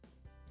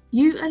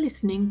You are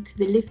listening to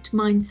the Lift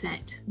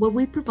Mindset, where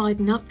we provide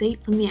an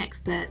update from the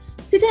experts.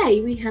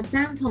 Today we have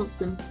Dan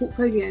Thompson,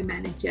 Portfolio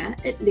Manager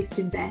at Lift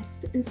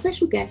Invest, and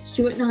special guest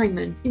Stuart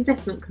Niman,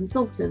 Investment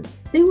Consultant.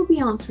 They will be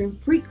answering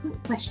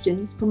frequent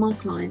questions from our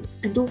clients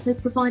and also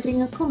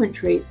providing a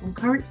commentary on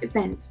current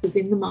events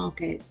within the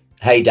market.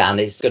 Hey Dan,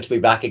 it's good to be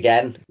back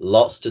again.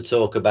 Lots to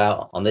talk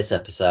about on this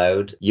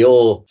episode.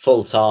 You're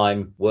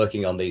full-time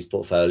working on these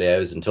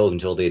portfolios and talking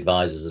to all the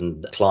advisors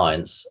and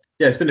clients.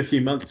 Yeah, it's been a few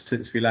months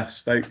since we last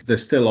spoke.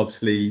 There's still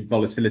obviously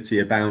volatility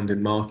abound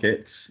in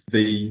markets.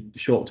 The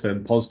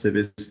short-term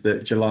positive is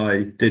that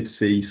July did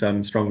see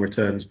some strong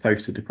returns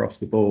posted across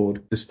the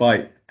board.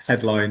 Despite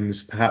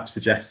headlines perhaps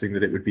suggesting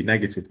that it would be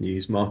negative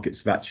news,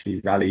 markets have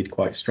actually rallied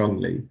quite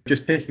strongly.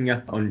 Just picking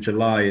up on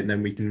July, and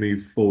then we can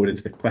move forward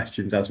into the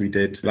questions as we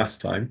did last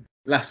time.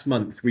 Last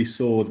month, we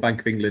saw the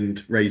Bank of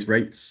England raise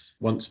rates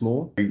once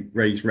more. We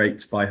raised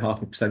rates by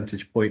 0.5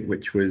 percentage point,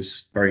 which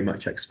was very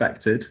much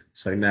expected.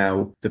 So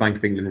now the Bank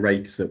of England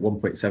rate is at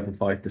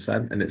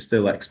 1.75%, and it's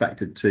still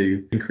expected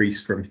to increase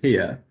from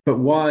here. But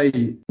why,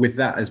 with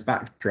that as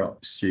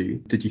backdrop, Stu,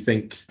 did you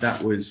think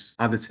that was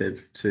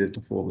additive to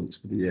performance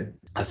for the year?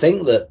 I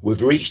think that we've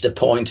reached a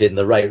point in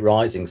the rate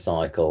rising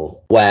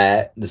cycle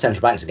where the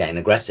central banks are getting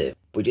aggressive.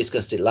 We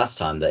discussed it last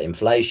time that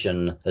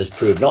inflation has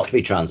proved not to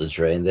be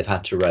transitory and they've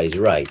had to raise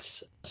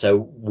rates.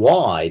 So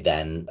why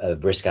then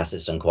have risk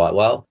assets done quite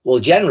well? Well,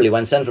 generally,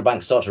 when central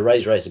banks start to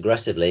raise rates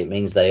aggressively, it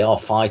means they are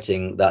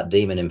fighting that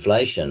demon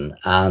inflation.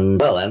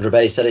 And, well, Andrew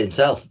Bailey said it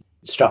himself.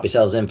 Strap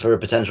yourselves in for a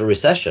potential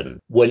recession.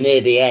 We're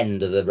near the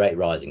end of the rate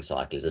rising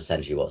cycle is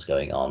essentially what's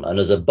going on. And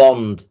as a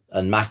bond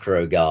and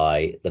macro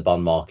guy, the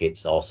bond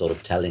markets are sort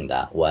of telling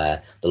that,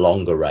 where the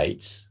longer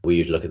rates, we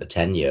usually look at the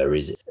 10-year,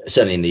 is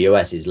certainly in the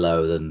US is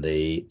lower than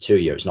the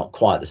 2-year. It's not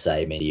quite the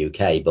same in the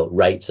UK, but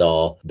rates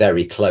are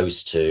very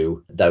close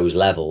to those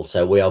levels.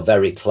 So we are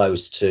very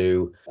close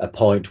to a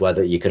point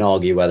where you can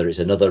argue whether it's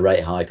another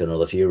rate hike or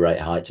another few rate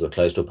hikes. We're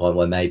close to a point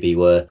where maybe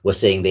we're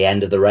seeing the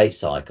end of the rate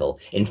cycle.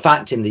 In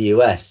fact, in the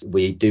US,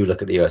 we do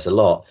look at the US a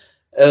lot.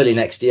 Early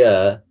next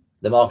year,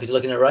 the market's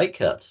looking at rate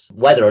cuts.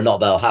 Whether or not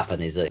they'll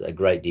happen is a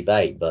great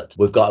debate, but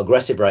we've got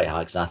aggressive rate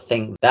hikes, and I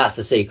think that's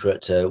the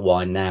secret to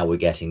why now we're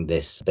getting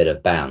this bit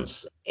of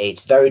bounce.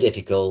 It's very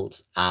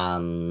difficult,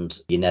 and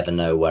you never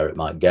know where it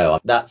might go.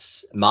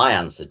 That's my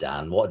answer,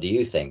 Dan. What do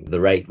you think?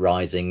 The rate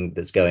rising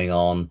that's going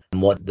on,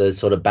 and what the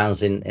sort of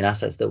bounce in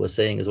assets that we're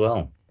seeing as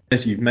well?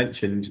 As you've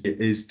mentioned,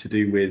 it is to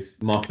do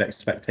with market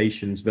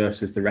expectations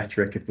versus the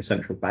rhetoric of the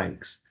central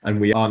banks.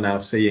 And we are now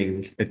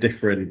seeing a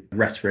different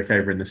rhetoric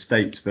over in the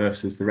States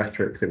versus the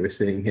rhetoric that we're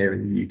seeing here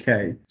in the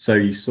UK. So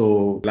you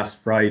saw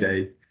last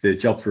Friday the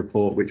jobs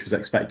report, which was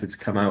expected to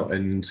come out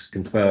and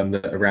confirm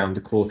that around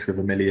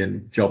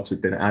 250,000 jobs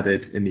had been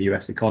added in the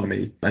US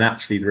economy. And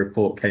actually the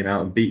report came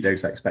out and beat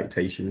those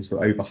expectations.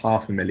 So over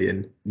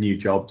 500,000 new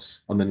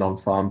jobs on the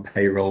non-farm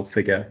payroll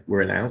figure were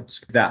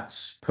announced.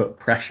 That's put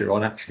pressure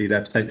on actually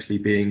there potentially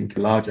being a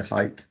larger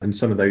hike. And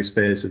some of those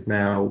fears have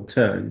now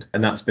turned.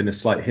 And that's been a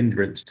slight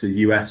hindrance to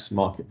US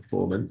market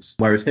performance.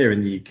 Whereas here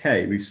in the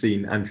UK, we've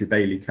seen Andrew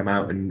Bailey come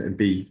out and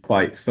be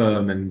quite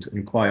firm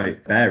and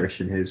quite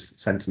bearish in his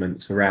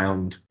sentiments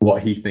around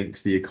what he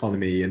thinks the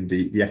economy and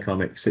the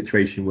economic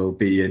situation will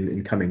be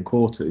in coming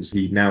quarters.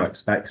 He now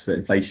expects that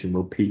inflation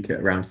will peak at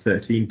around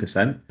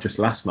 13%. Just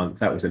last month,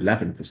 that was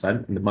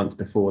 11%. And the month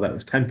before, that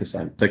was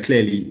 10%. So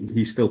clearly,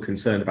 he's still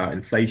concerned about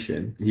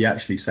inflation. He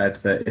actually said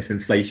that if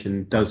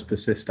inflation does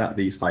persist at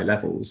these high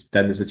levels,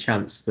 then there's a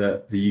chance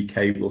that the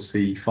UK will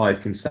see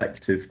 5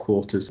 consecutive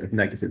quarters of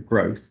negative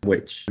growth,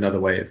 which another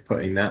way of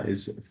putting that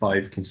is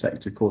 5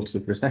 consecutive quarters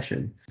of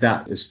recession.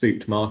 That has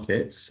spooked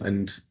markets,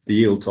 and the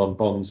yields on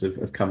bonds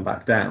have come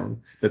back down.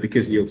 But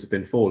because yields have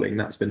been falling,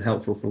 that's been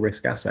helpful for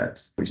risk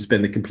assets, which has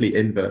been the complete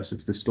inverse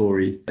of the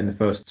story in the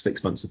first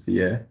 6 months of the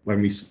year,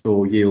 when we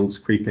saw yields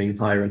creeping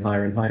higher and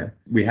higher and higher.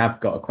 We have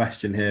got a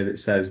question here that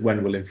says,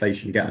 when will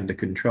inflation get under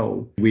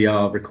control? We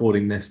are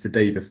recording this the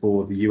day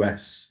before the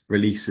US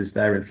releases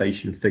their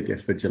inflation figure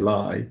for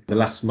July. The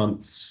last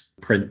month's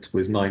print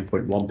was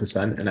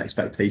 9.1%, and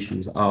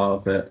expectations are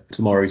that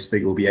tomorrow's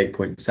figure will be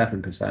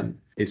 8.7%.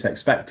 It's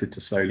expected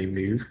to slowly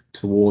move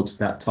towards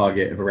that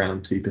target of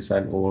around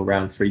 2% or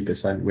around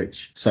 3%,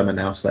 which some are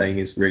now saying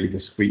is really the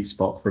sweet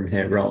spot from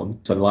here on.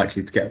 It's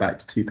unlikely to get back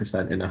to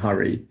 2% in a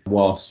hurry,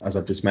 whilst, as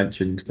I've just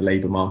mentioned, the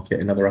labour market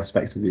and other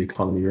aspects of the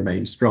economy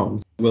remain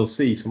strong. We'll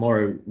see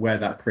tomorrow where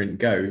that print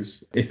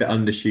goes. If it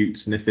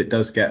undershoots and if it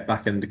does get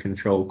back under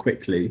control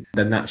quickly,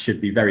 then that should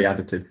be very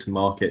additive to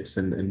markets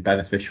and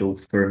beneficial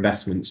for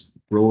investments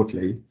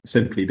broadly,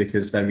 simply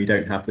because then we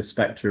don't have the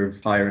spectre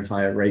of higher and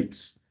higher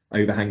rates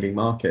overhanging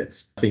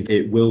markets. I think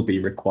it will be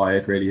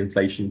required, really,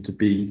 inflation to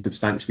be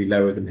substantially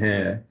lower than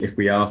here if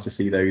we are to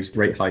see those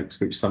rate hikes,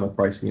 which some are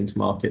pricing into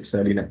markets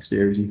early next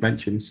year, as you've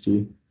mentioned,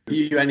 Stu. Have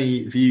you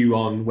any view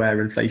on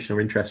where inflation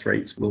or interest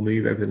rates will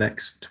move over the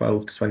next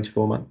 12 to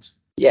 24 months?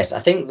 Yes, I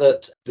think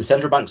that the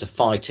central banks are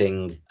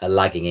fighting a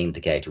lagging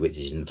indicator, which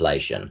is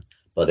inflation,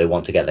 but they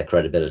want to get their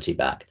credibility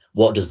back.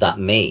 What does that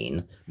mean?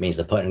 It means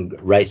they're putting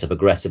rates up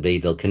aggressively.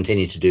 They'll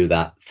continue to do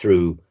that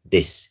through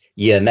this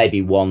year,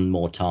 maybe one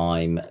more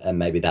time, and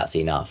maybe that's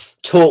enough.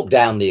 Talk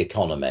down the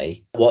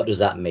economy. What does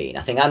that mean?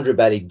 I think Andrew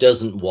Bailey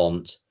doesn't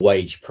want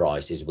wage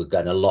prices. We're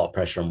getting a lot of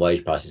pressure on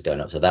wage prices going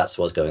up, so that's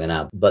what's going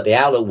on. But the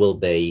outlook will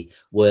be,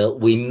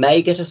 we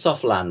may get a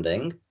soft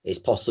landing. It's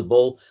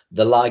possible.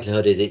 The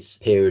likelihood is it's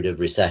a period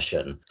of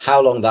recession.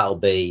 How long that'll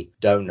be,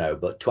 don't know.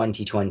 But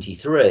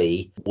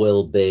 2023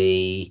 will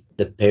be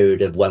the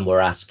period of when we're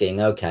asking,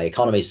 okay,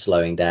 economy's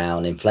slowing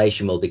down,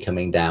 inflation will be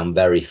coming down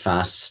very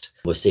fast.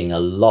 We're seeing a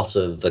lot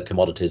of the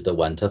commodities that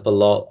went up a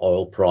lot.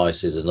 Oil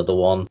prices, another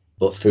one,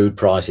 but food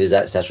prices,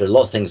 etc.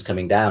 Lots of things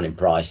coming down in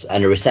price,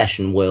 and a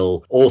recession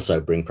will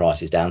also bring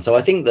prices down. So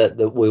I think that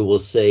we will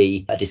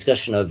see a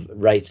discussion of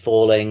rates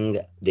falling,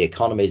 the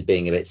economy is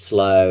being a bit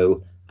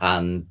slow,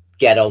 and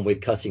get on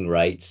with cutting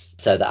rates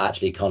so that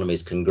actually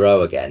economies can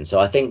grow again. So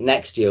I think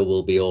next year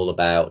will be all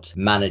about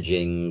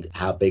managing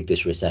how big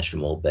this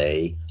recession will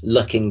be,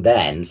 looking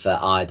then for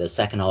either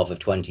second half of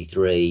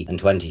 23 and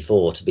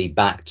 24 to be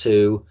back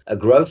to a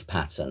growth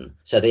pattern.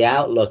 So the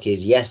outlook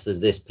is, yes, there's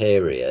this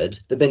period.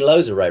 There've been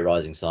loads of rate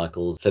rising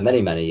cycles for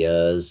many, many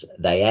years.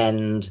 They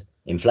end,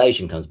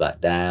 inflation comes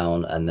back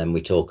down, and then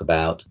we talk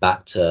about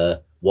back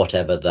to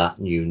whatever that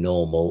new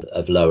normal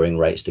of lowering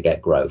rates to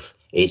get growth.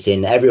 It's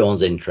in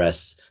everyone's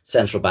interests,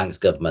 central banks,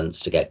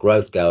 governments, to get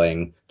growth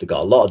going. They've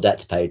got a lot of debt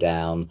to pay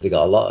down. They've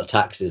got a lot of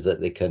taxes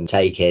that they can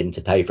take in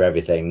to pay for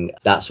everything.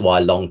 That's why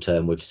long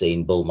term we've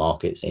seen bull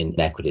markets in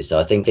equities. So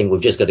I think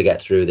we've just got to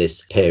get through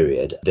this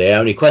period. The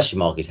only question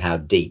mark is how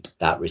deep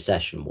that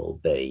recession will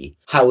be.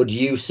 How would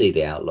you see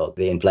the outlook,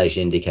 the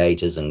inflation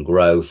indicators and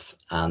growth,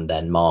 and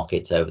then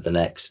markets over the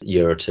next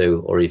year or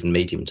two, or even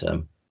medium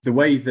term? The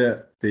way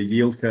that the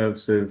yield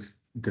curves have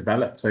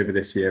developed over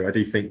this year, I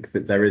do think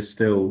that there is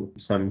still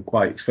some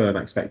quite firm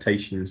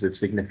expectations of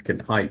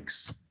significant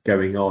hikes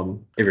going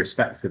on,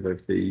 irrespective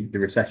of the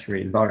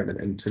recessionary environment.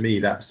 And to me,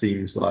 that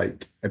seems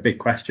like a big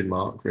question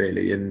mark,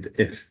 really. And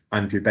if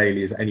Andrew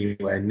Bailey is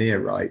anywhere near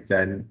right,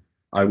 then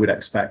I would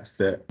expect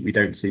that we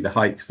don't see the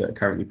hikes that are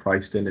currently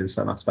priced in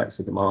some aspects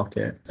of the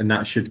market. And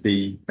that should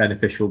be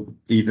beneficial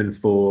even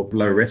for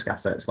low risk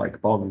assets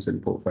like bonds in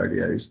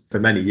portfolios.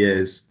 For many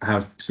years,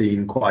 have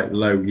seen quite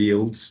low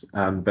yields,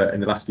 but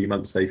in the last few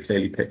months, they've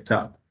clearly picked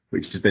up,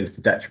 which has been to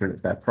the detriment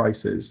of their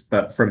prices.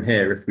 But from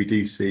here, if we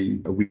do see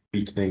a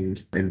weakening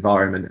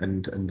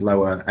environment and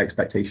lower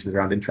expectations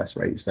around interest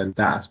rates, then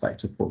that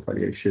aspect of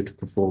portfolios should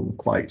perform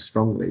quite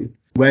strongly.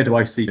 Where do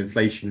I see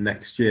inflation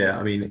next year?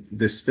 I mean,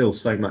 there's still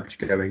so much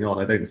going on.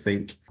 I don't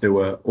think there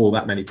were all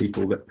that many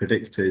people that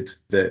predicted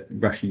that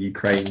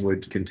Russia-Ukraine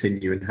would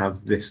continue and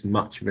have this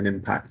much of an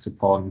impact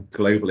upon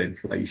global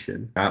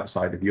inflation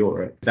outside of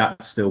Europe.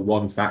 That's still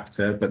one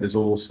factor, but there's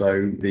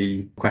also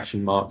the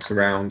question marks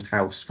around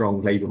how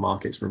strong labour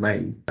markets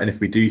remain. And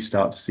if we do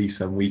start to see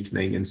some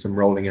weakening and some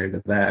rolling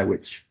over there,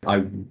 which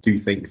I do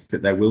think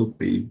that there will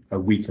be a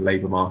weaker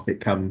labour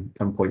market come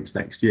points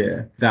next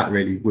year, that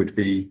really would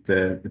be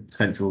the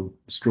potential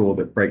straw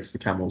that breaks the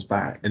camel's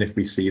back. And if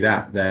we see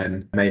that,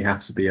 then there may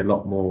have to be a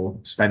lot more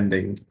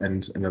spending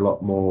and a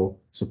lot more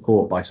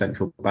support by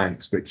central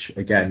banks, which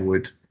again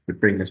would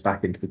bring us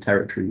back into the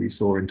territory we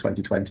saw in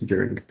 2020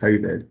 during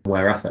COVID,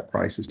 where asset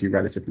prices do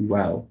relatively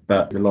well,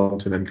 but the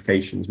long-term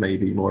implications may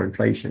be more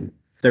inflation.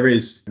 There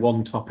is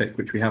one topic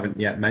which we haven't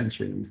yet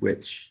mentioned,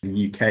 which in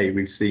the UK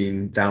we've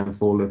seen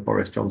downfall of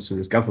Boris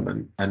Johnson's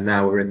government, and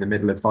now we're in the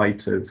middle of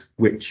fight of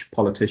which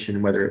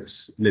politician, whether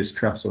it's Liz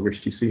Truss or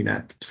Rishi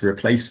Sunak, to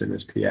replace him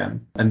as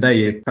PM. And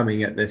they are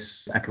coming at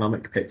this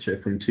economic picture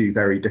from two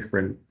very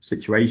different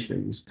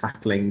situations,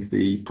 tackling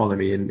the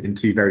economy in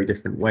two very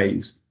different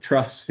ways.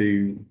 Truss,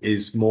 who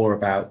is more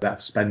about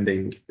that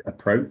spending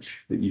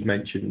approach that you've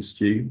mentioned,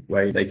 Stu,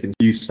 where they can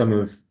use some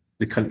of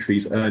the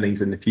country's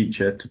earnings in the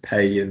future to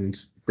pay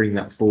and bring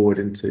that forward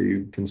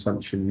into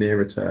consumption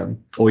nearer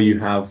term. Or you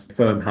have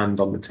firm hand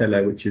on the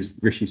tiller, which is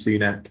Rishi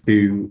Sunak,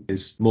 who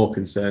is more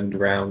concerned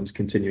around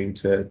continuing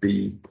to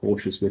be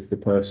cautious with the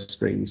purse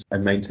strings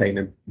and maintain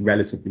a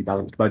relatively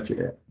balanced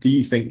budget. Do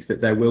you think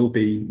that there will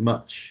be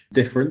much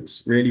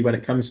difference really when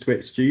it comes to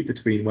it, Stu,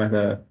 between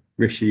whether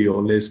Rishi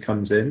or Liz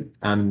comes in?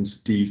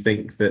 And do you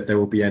think that there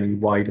will be any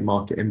wider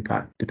market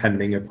impact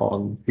depending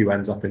upon who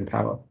ends up in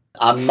power?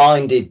 I'm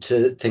minded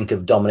to think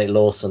of Dominic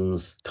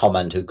Lawson's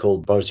comment, who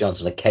called Boris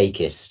Johnson a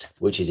cakeist,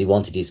 which is he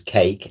wanted his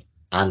cake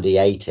and he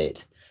ate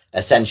it,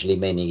 essentially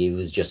meaning he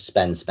was just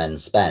spend.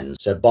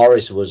 So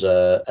Boris was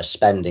a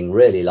spending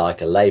really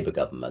like a Labour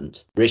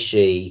government.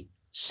 Rishi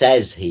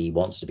says he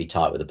wants to be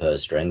tight with the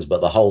purse strings,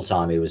 but the whole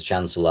time he was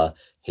Chancellor,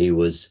 he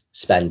was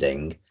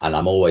spending, and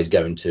I'm always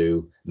going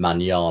to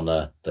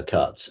manana the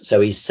cuts. So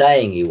he's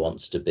saying he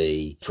wants to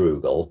be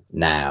frugal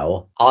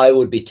now. I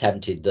would be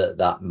tempted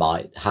that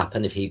might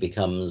happen if he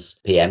becomes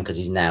PM, because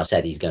he's now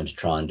said he's going to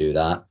try and do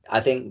that.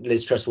 I think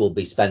Liz Truss will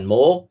be spend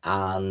more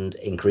and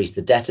increase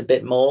the debt a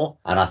bit more,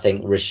 and I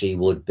think Rishi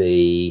would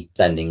be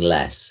spending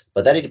less.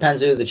 But then it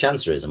depends who the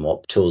Chancellor is and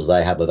what tools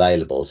they have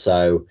available.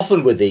 So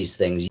often with these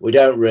things, we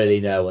don't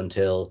really know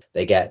until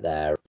they get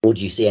there. Would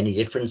you see any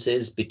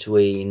differences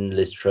between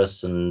Liz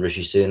Truss and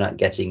Rishi Sunak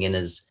getting in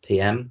as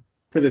PM?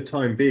 For the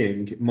time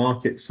being,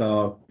 markets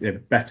are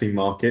betting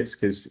markets,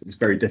 because it's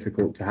very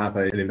difficult to have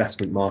an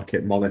investment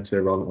market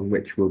monitor on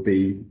which will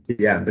be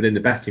But in the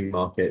betting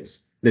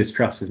markets, Liz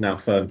Truss is now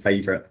firm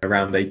favourite,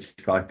 around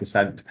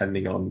 85%,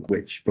 depending on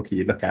which bookie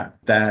you look at.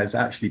 There's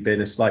actually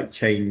been a slight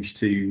change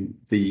to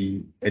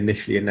the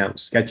initially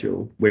announced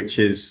schedule, which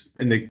is,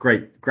 in the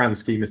great grand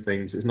scheme of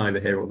things, is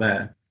neither here or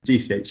there.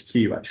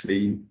 GCHQ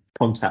actually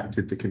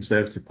contacted the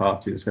Conservative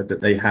Party and said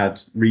that they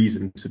had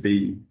reason to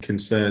be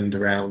concerned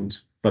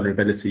around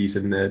vulnerabilities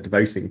in the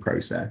voting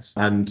process.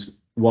 And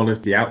one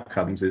of the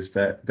outcomes is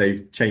that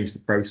they've changed the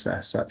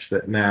process such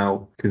that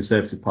now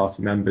Conservative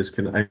Party members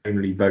can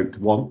only vote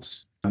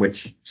once,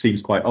 which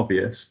seems quite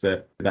obvious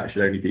that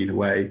should only be the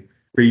way.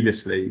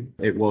 Previously,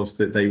 it was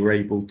that they were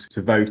able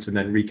to vote and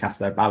then recast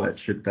their ballot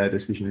should their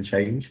decision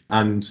change.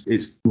 And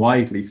it's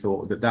widely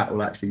thought that that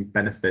will actually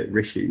benefit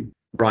Rishi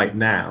right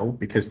now,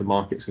 because the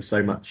markets are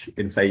so much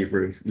in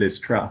favour of Liz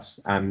Truss.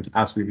 And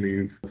as we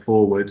move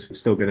forward, it's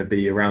still going to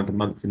be around a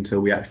month until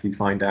we actually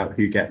find out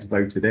who gets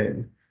voted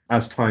in.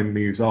 As time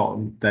moves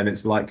on, then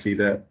it's likely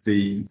that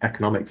the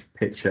economic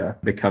picture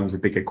becomes a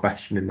bigger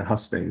question in the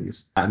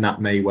hustings, and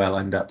that may well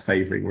end up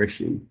favouring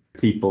Rishi.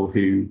 People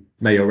who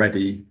may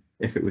already,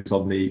 if it was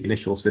on the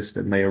initial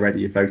system, may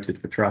already have voted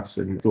for Truss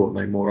and thought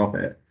no more of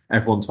it.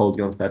 Everyone's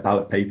holding onto their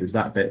ballot papers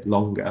that bit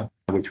longer,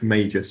 which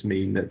may just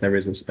mean that there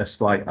is a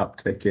slight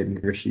uptick in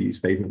Rishi's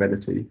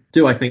favourability.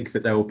 Do I think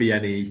that there will be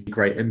any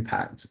great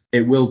impact?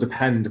 It will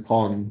depend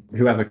upon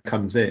whoever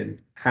comes in,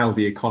 how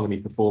the economy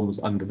performs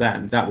under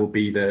them. That will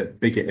be the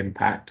bigger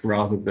impact,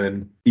 rather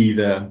than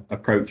either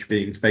approach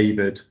being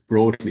favoured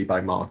broadly by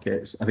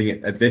markets. I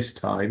think at this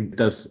time it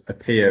does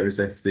appear as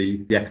if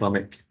the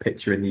economic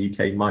picture in the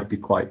UK might be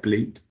quite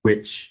bleak,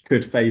 which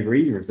could favour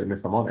either of them,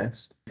 if I'm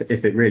honest.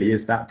 If it really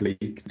is that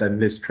bleak, then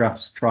Liz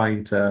Truss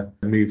trying to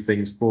move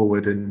things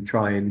forward and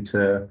trying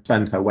to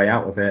spend her way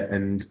out of it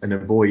and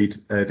avoid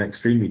an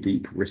extremely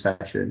deep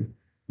recession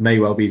may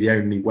well be the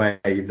only way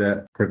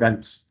that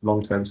prevents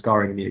long-term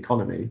scarring in the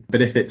economy.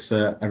 But if it's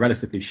a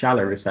relatively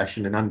shallow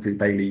recession and Andrew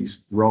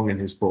Bailey's wrong in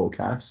his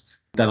forecasts,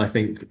 then I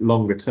think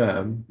longer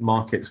term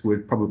markets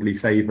would probably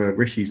favour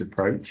Rishi's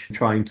approach,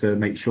 trying to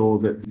make sure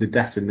that the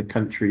debt in the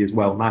country is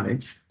well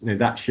managed.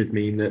 That should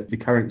mean that the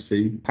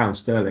currency, pound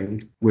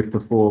sterling, would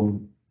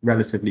perform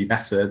relatively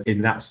better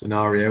in that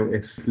scenario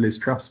if Liz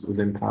Truss was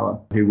in power,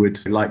 who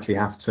would likely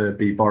have to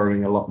be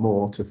borrowing a lot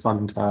more to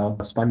fund her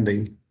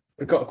spending.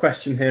 I've got a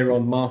question here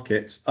on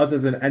markets. Other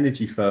than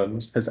energy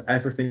firms, has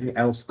everything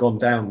else gone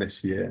down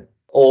this year?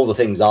 All the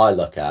things I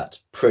look at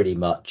pretty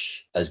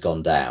much has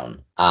gone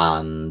down,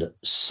 and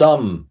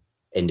some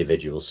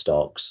individual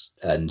stocks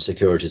and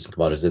securities and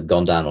commodities have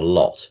gone down a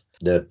lot.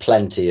 There are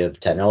plenty of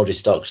technology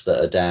stocks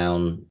that are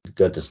down,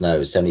 goodness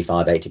knows,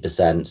 75,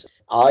 80%.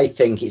 I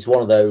think it's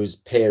one of those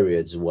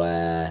periods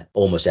where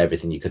almost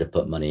everything you could have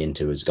put money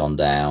into has gone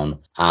down,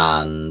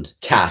 and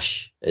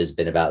cash has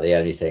been about the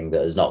only thing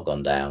that has not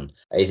gone down.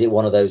 Is it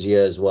one of those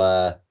years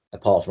where,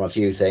 apart from a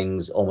few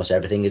things, almost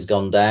everything has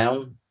gone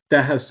down?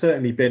 There has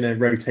certainly been a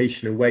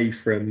rotation away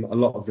from a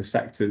lot of the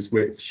sectors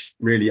which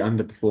really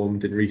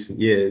underperformed in recent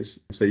years.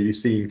 So you've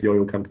seen the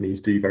oil companies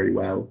do very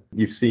well.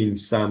 You've seen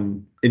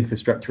some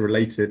infrastructure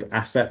related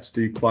assets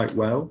do quite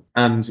well.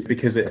 And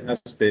because it has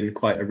been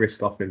quite a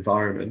risk off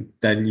environment,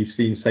 then you've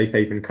seen safe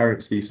haven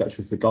currencies such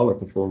as the dollar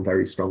perform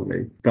very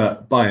strongly.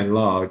 But by and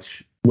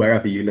large,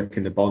 wherever you look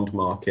in the bond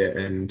market,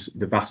 and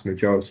the vast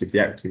majority of the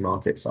equity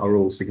markets are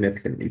all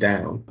significantly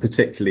down,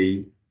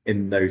 particularly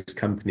in those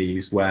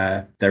companies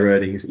where their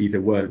earnings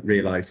either weren't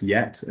realised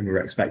yet and were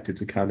expected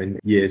to come in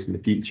years in the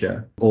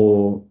future,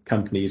 or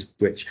companies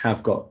which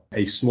have got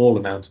a small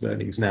amount of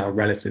earnings now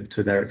relative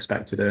to their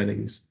expected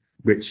earnings,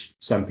 which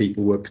some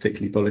people were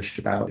particularly bullish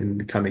about in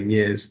the coming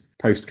years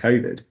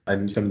post-COVID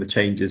and some of the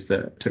changes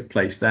that took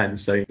place then.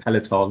 So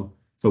Peloton,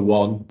 for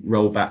one,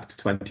 roll back to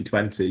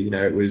 2020,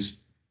 it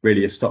was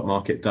really a stock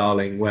market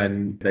darling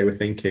when they were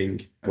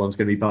thinking everyone's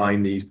going to be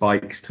buying these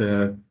bikes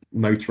to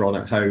motor on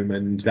at home,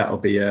 and that'll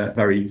be a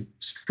very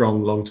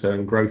strong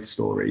long-term growth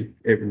story.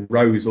 It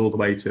rose all the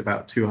way to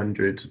about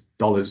 $200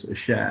 a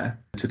share.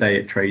 Today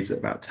it trades at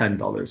about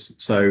 $10.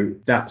 So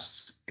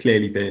that's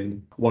clearly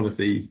been one of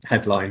the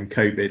headline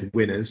COVID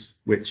winners,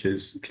 which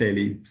has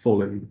clearly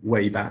fallen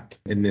way back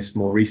in this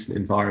more recent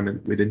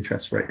environment with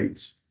interest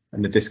rates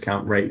and the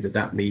discount rate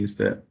that means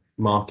that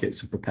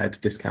markets are prepared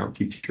to discount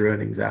future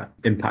earnings at,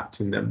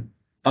 impacting them.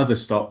 Other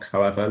stocks,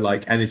 however,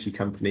 like energy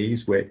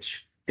companies,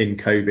 which in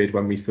COVID,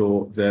 when we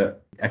thought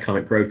that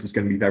economic growth was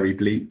going to be very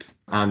bleak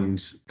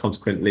and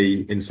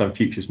consequently in some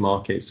futures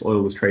markets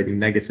oil was trading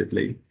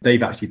negatively,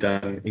 they've actually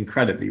done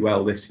incredibly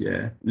well this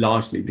year,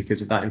 largely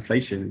because of that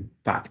inflation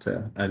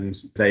factor.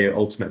 And they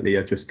ultimately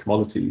are just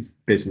commodity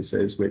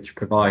businesses which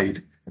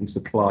provide and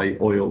supply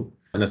oil.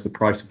 And as the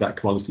price of that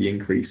commodity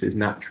increases,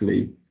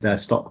 naturally their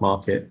stock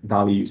market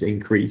values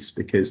increase,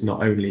 because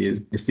not only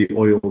is the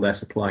oil they're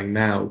supplying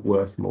now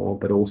worth more,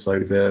 but also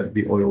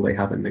the oil they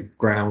have in the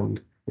ground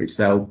which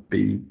they'll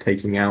be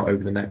taking out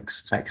over the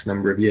next X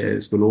number of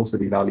years, will also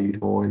be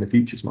valued more in the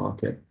futures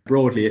market.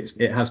 Broadly,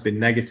 it has been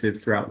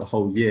negative throughout the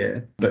whole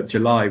year, but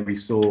July we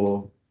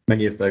saw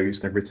many of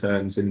those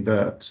returns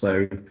invert.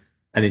 So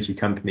energy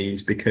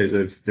companies, because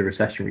of the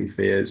recessionary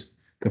fears,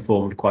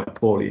 performed quite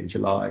poorly in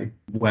July,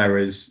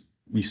 whereas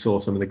you saw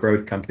some of the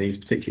growth companies,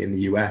 particularly in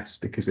the US,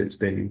 because it's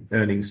been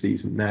earnings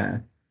season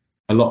there,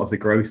 a lot of the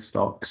growth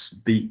stocks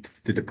beat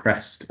the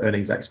depressed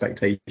earnings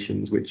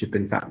expectations, which have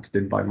been factored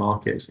in by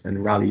markets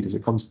and rallied as a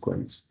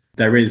consequence.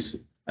 There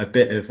is a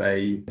bit of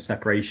a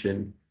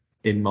separation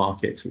in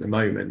markets at the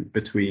moment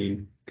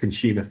between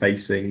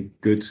consumer-facing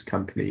goods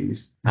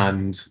companies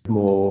and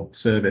more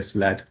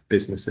service-led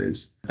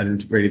businesses.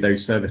 And really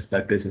those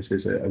service-led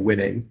businesses are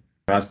winning.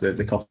 As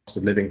the cost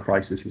of living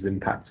crisis is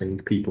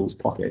impacting people's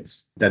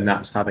pockets, then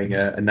that's having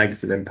a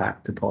negative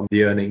impact upon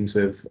the earnings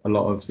of a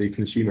lot of the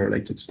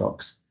consumer-related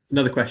stocks.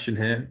 Another question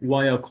here,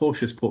 why are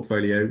cautious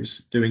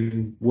portfolios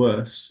doing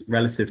worse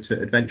relative to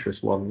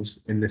adventurous ones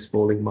in this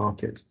falling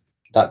market?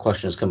 That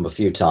question has come a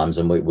few times,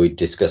 and we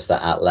discussed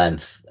that at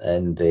length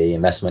in the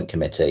investment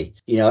committee.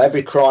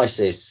 Every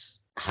crisis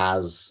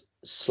has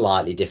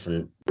slightly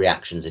different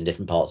reactions in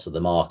different parts of the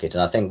market.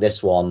 And I think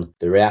this one,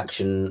 the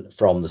reaction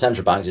from the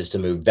central banks is to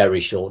move very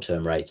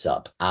short-term rates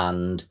up.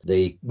 And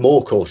the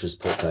more cautious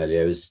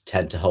portfolios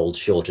tend to hold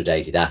shorter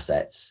dated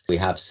assets. We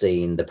have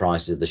seen the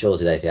prices of the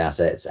shorter dated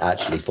assets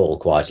actually fall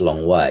quite a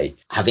long way.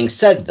 Having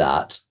said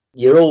that,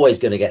 you're always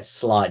going to get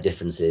slight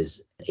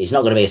differences. It's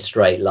not going to be a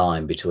straight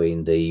line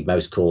between the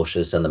most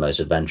cautious and the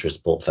most adventurous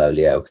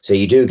portfolio. So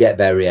you do get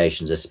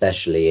variations,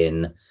 especially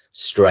in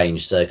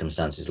strange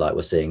circumstances like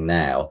we're seeing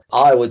now.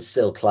 I would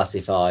still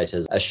classify it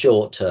as a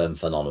short-term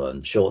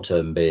phenomenon,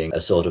 short-term being a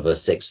sort of a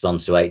 6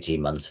 months to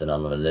 18 months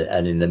phenomenon,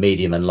 and in the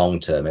medium and long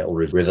term it will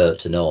revert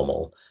to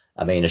normal.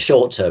 I mean, a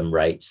short-term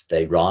rates,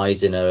 they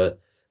rise in a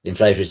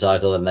inflationary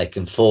cycle and they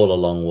can fall a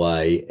long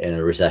way in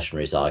a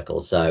recessionary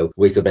cycle. So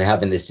we could be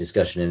having this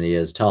discussion in a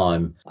year's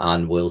time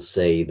and we'll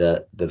see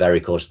that the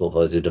very cautious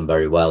portfolios have done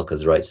very well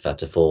because the rates have had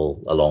to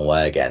fall a long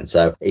way again.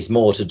 So it's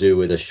more to do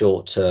with a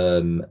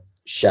short-term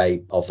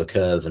shape of the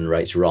curve and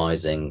rates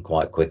rising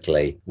quite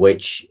quickly,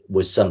 which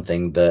was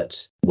something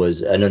that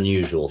was an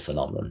unusual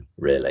phenomenon,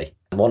 really.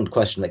 One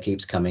question that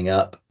keeps coming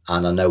up,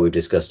 and I know we've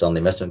discussed on the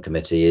investment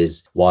committee,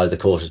 is why the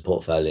cautious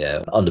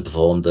portfolio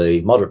underperformed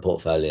the moderate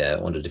portfolio. I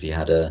wondered if you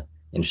had an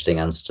interesting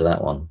answer to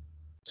that one.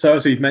 So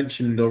as we've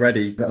mentioned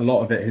already, a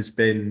lot of it has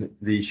been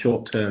the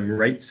short-term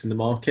rates in the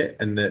market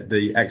and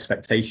the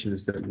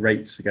expectations that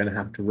rates are going to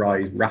have to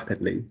rise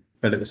rapidly.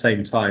 But at the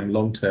same time,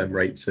 long-term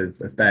rates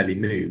have barely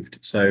moved.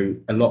 So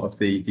a lot of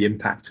the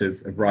impact of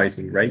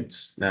rising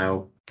rates.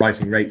 Now,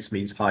 rising rates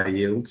means higher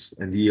yields,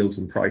 and yields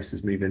and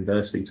prices move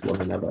inversely to one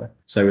another.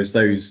 So as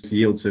those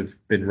yields have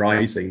been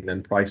rising,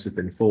 then prices have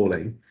been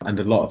falling. And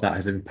a lot of that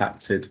has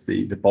impacted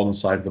the bond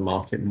side of the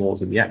market more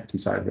than the equity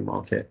side of the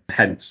market.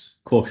 Hence,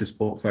 cautious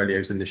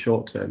portfolios in the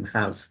short term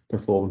have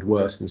performed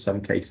worse in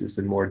some cases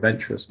than more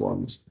adventurous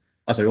ones.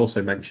 As I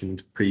also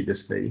mentioned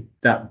previously,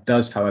 that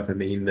does, however,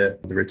 mean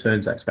that the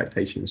returns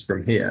expectations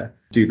from here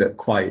do look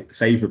quite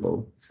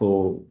favourable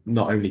for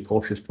not only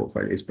cautious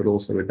portfolios, but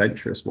also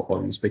adventurous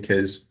ones,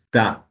 because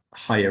that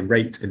higher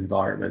rate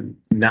environment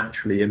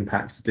naturally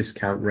impacts the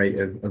discount rate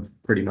of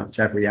pretty much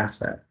every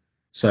asset.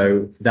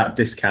 So that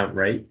discount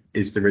rate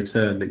is the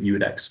return that you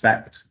would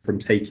expect from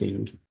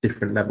taking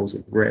different levels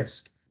of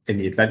risk. In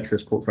the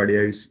adventurous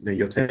portfolios,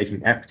 you're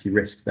taking equity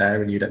risk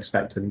there, and you'd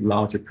expect a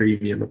larger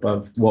premium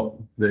above what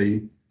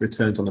the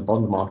returns on the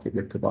bond market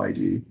would provide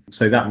you.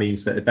 So that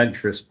means that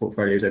adventurous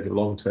portfolios over the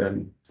long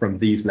term from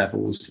these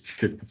levels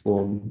should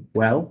perform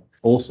well.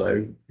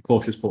 Also,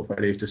 cautious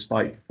portfolios,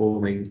 despite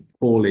performing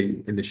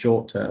poorly in the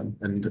short term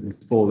and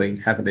falling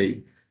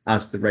heavily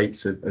as the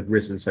rates have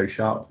risen so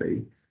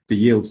sharply, the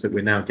yields that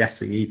we're now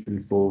getting,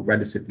 even for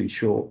relatively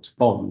short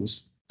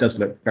bonds, does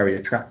look very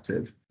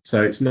attractive.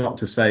 So it's not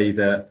to say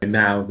that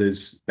now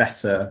there's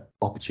better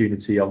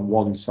opportunity on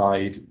one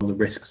side, on the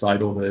risk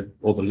side or the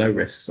low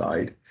risk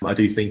side. I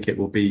do think it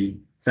will be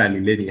fairly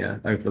linear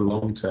over the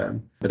long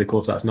term. But of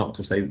course, that's not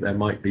to say that there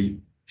might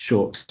be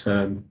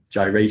short-term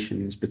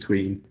gyrations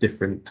between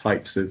different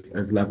types of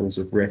levels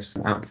of risk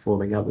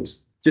outperforming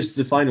others. Just as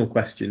a final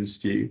question,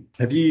 Stu,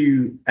 have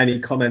you any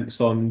comments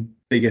on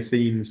bigger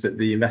themes that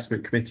the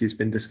investment committee has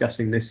been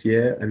discussing this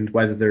year, and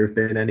whether there have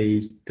been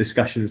any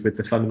discussions with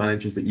the fund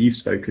managers that you've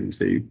spoken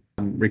to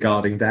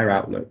regarding their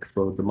outlook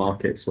for the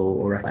markets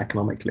or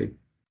economically?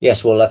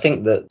 Yes, well, I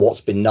think that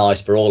what's been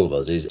nice for all of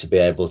us is to be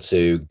able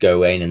to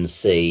go in and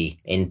see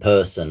in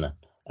person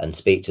and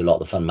speak to a lot of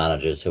the fund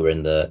managers who are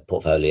in the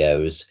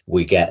portfolios.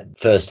 We get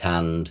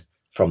firsthand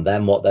from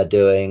them what they're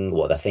doing,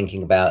 what they're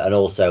thinking about, and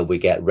also we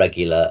get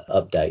regular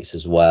updates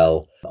as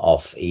well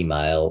off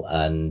email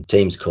and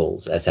Teams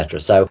calls, etc.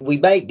 So we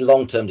make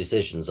long-term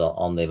decisions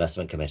on the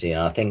investment committee,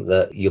 and I think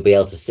that you'll be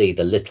able to see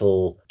the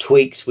little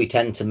tweaks we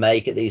tend to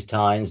make at these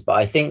times. But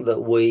I think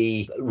that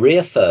we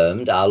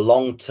reaffirmed our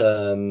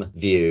long-term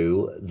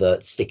view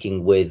that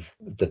sticking with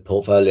the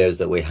portfolios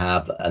that we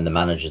have and the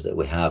managers that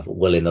we have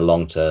will in the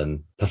long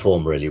term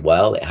perform really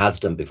well. It has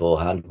done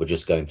beforehand. We're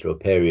just going through a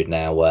period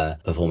now where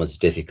performance is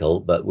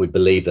difficult, but we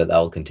believe that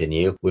will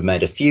continue. We've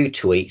made a few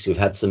tweaks. We've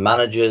had some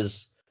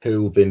managers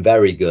who've been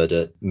very good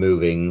at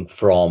moving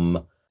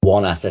from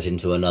one asset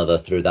into another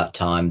through that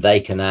time.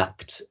 They can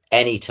act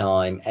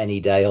anytime,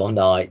 any day or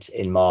night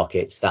in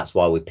markets. That's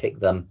why we pick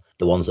them,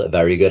 the ones that are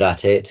very good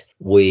at it.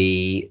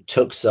 We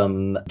took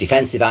some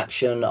defensive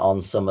action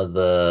on some of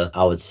the,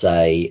 I would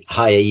say,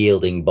 higher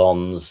yielding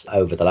bonds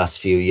over the last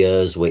few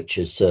years, which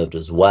has served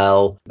us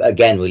well.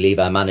 Again, we leave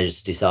our managers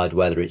to decide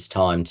whether it's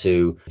time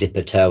to dip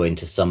a toe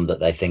into some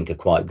that they think are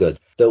quite good.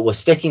 That we're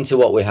sticking to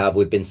what we have.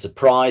 We've been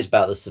surprised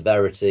about the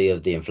severity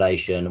of the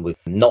inflation. We're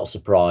not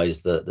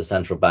surprised that the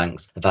central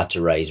banks have had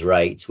to raise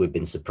rates. We've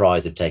been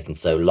surprised they've taken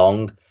so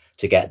long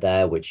to get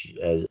there, which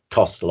has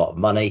cost a lot of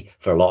money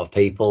for a lot of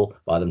people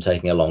by them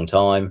taking a long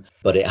time,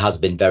 but it has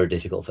been very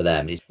difficult for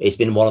them. It's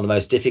been one of the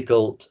most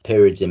difficult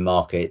periods in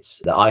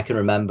markets that I can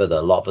remember, that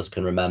a lot of us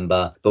can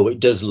remember, but it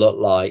does look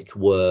like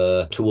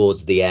we're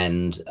towards the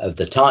end of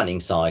the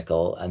tightening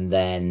cycle. And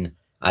then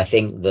I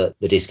think that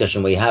the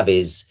discussion we have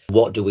is,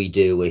 what do we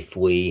do if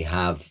we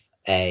have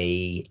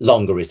a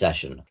longer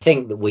recession? I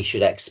think that we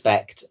should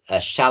expect a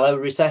shallow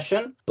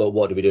recession, but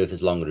what do we do if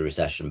there's a longer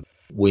recession?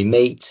 We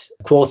meet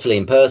quarterly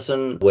in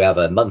person. We have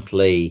a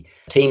monthly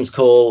Teams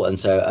call,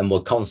 and we're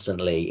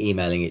constantly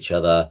emailing each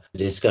other. The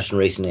discussion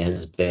recently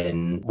has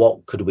been,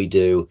 what could we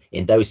do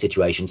in those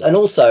situations? And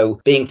also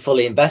being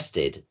fully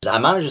invested. Our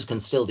managers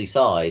can still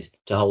decide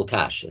to hold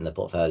cash in the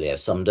portfolio.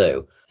 Some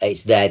do.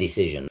 It's their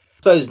decision. I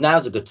suppose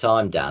now's a good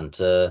time, Dan,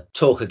 to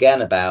talk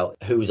again about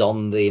who's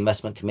on the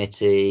investment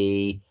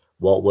committee,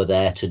 what we're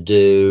there to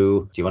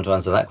do. Do you want to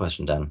answer that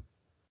question, Dan?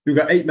 We've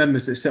got 8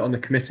 members that sit on the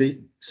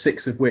committee,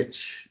 6 of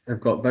which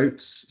have got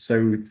votes.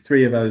 So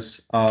 3 of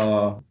us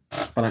are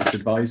financial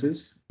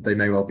advisors. They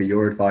may well be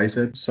your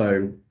advisor.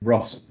 So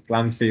Ross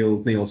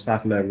Blandfield, Neil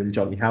Sadler and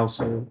Johnny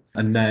Housel.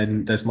 And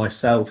then there's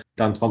myself,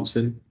 Dan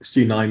Thompson,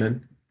 Stu Niman,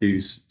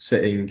 who's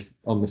sitting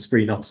on the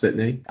screen opposite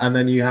me. And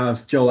then you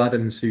have Joel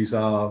Adams, who's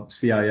our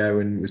CIO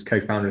and was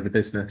co-founder of the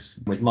business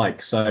with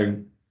Mike. So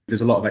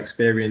there's a lot of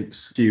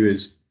experience. Stu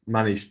has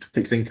managed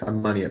fixed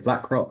income money at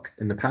BlackRock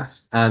in the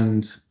past,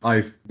 and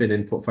I've been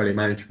in portfolio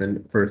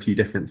management for a few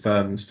different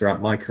firms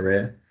throughout my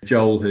career.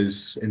 Joel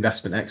has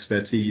investment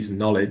expertise and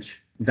knowledge.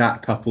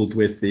 That, coupled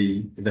with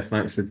the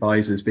financial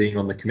advisors being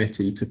on the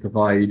committee to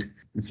provide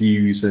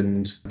views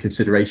and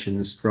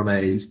considerations from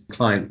a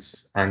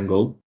client's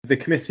angle. The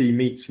committee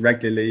meets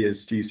regularly,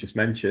 as Stu's just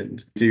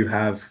mentioned. We do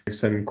have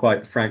some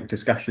quite frank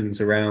discussions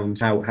around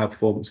how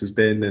performance has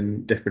been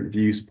and different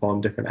views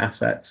upon different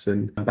assets,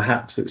 and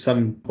perhaps at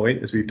some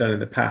point, as we've done in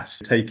the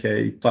past, take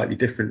a slightly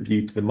different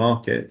view to the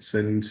markets,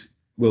 and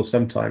will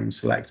sometimes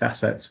select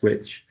assets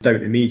which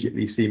don't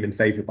immediately seem in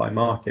favour by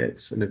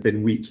markets and have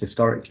been weak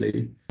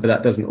historically, but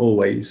that doesn't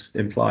always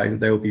imply that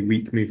they will be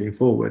weak moving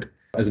forward.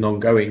 As an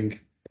ongoing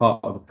part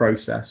of the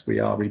process, we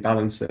are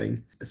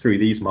rebalancing through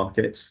these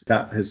markets.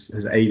 That has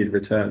aided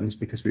returns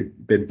because we've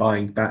been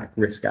buying back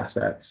risk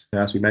assets.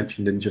 And as we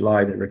mentioned in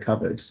July, they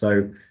recovered.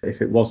 So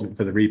if it wasn't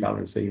for the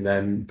rebalancing,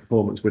 then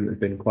performance wouldn't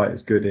have been quite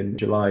as good in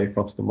July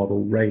across the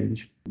model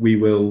range. We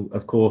will,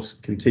 of course,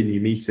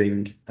 continue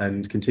meeting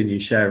and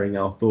continue sharing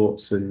our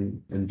thoughts and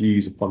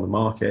views upon the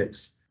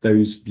markets.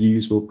 Those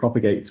views will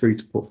propagate through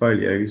to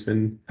portfolios,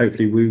 and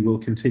hopefully we will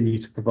continue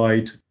to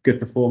provide good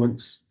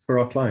performance for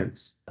our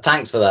clients.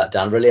 Thanks for that,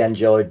 Dan. Really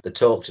enjoyed the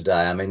talk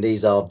today. I mean,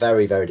 these are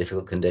very, very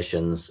difficult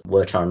conditions.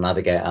 We're trying to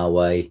navigate our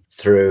way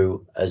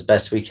through as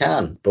best we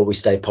can, but we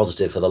stay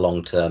positive for the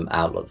long-term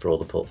outlook for all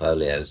the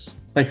portfolios.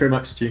 Thank you very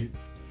much, Stu.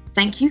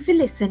 Thank you for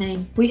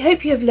listening. We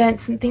hope you have learned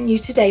something new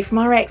today from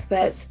our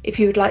experts. If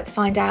you would like to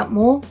find out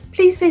more,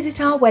 please visit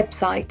our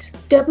website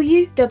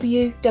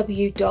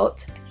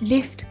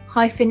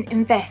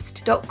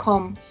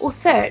www.lift-invest.com or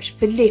search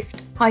for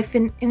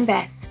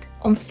Lift-Invest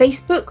on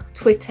Facebook,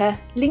 Twitter,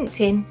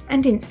 LinkedIn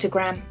and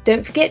Instagram.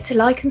 Don't forget to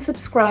like and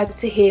subscribe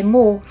to hear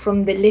more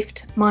from the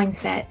Lift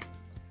Mindset.